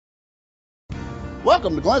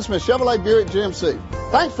Welcome to Glynn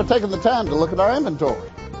Chevrolet-GMC. Thanks for taking the time to look at our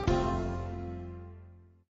inventory.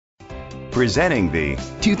 Presenting the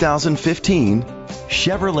 2015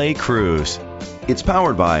 Chevrolet Cruze. It's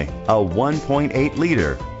powered by a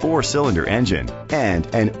 1.8-liter four-cylinder engine and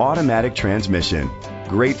an automatic transmission.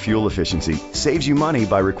 Great fuel efficiency saves you money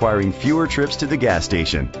by requiring fewer trips to the gas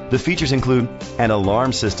station. The features include an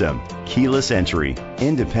alarm system, keyless entry,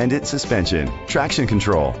 independent suspension, traction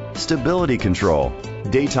control, stability control,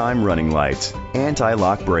 daytime running lights,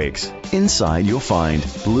 anti-lock brakes. Inside you'll find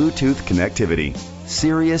Bluetooth connectivity,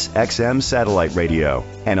 Sirius XM satellite radio,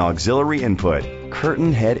 an auxiliary input,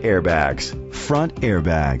 curtain head airbags, front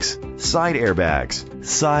airbags,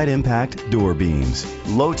 side impact door beams,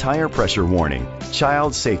 low tire pressure warning,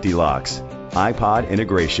 child safety locks, iPod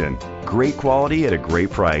integration. Great quality at a great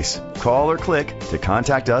price. Call or click to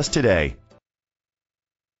contact us today.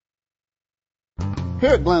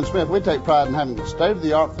 Here at Glynn Smith, we take pride in having a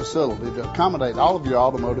state-of-the-art facility to accommodate all of your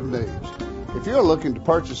automotive needs. If you're looking to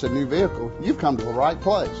purchase a new vehicle, you've come to the right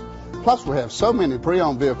place. Plus, we have so many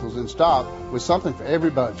pre-owned vehicles in stock with something for every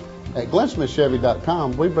budget. At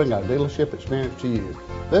GlynnSmithChevy.com, we bring our dealership experience to you.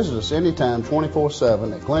 Visit us anytime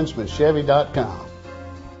 24/7 at GlynnSmithChevy.com.